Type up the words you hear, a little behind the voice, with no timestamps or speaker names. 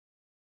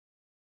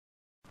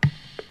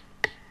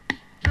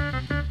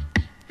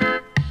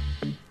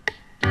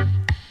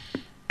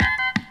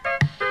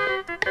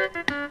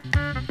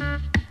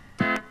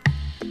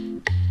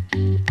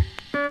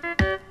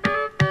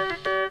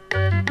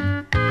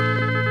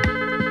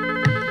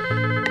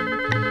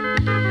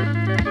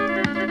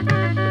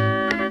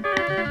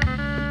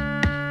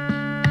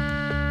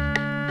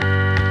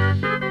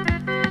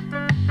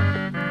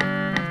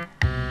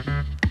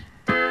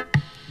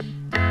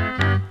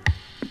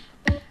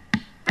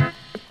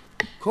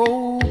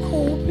Cold,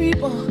 cold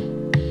people.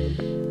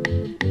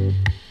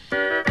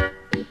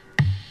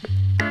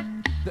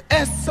 The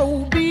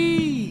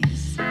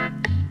SOBs.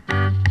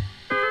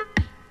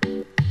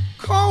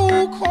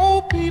 Cold,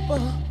 cold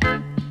people.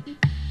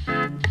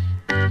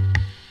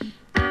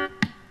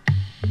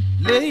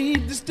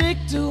 Laid the stick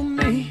to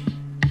me.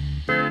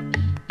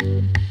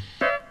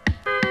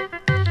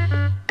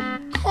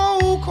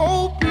 Cold,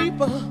 cold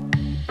people.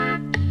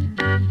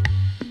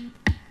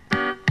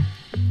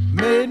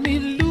 Made me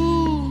lose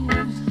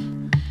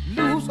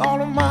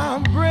all of my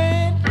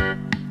bread.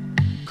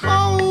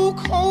 Cold,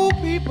 cold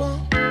people.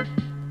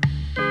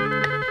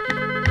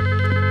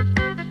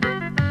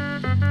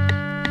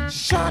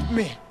 Shot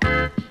me,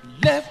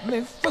 left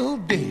me for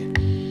dead.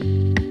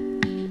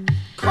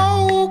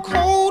 Cold,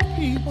 cold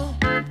people.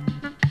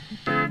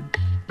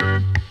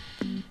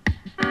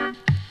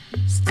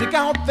 Stick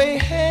out their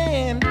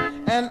hand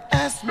and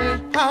ask me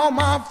how am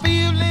I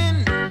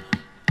feeling.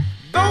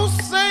 Those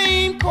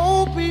same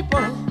cold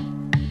people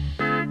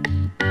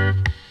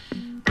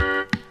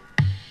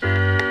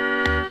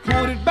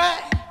put it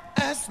back,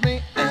 ask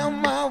me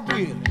am I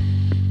willing.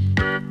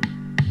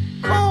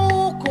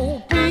 Cold,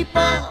 cold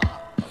people.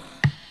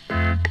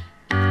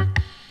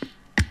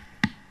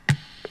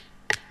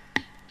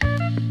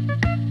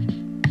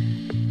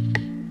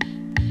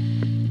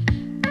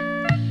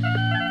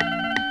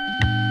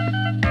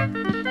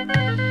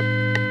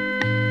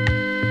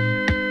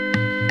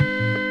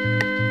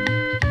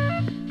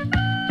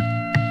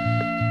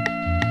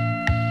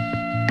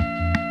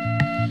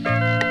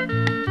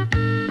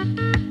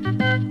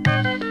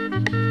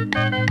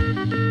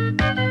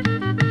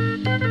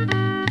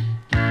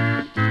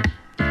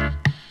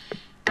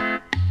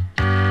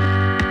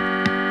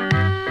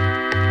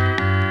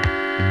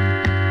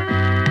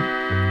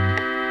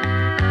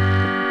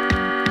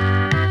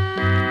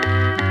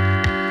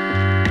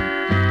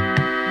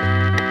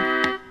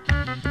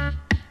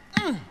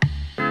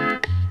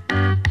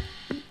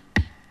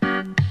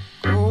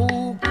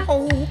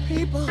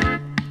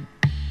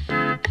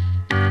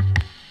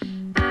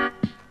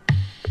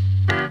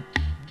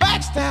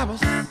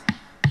 Backstabbers,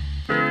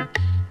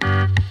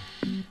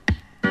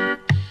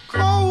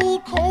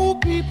 cold,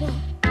 cold people.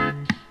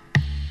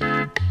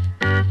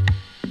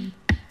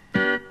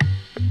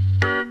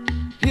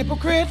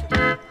 Hypocrite,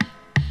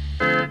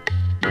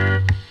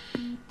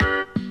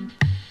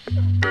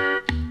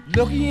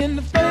 look you in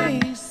the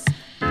face,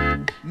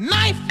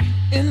 knife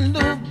in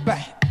the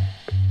back.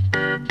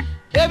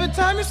 Every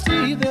time you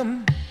see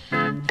them,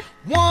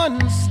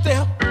 one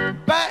step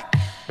back.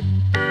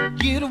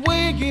 Get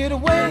away, get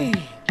away.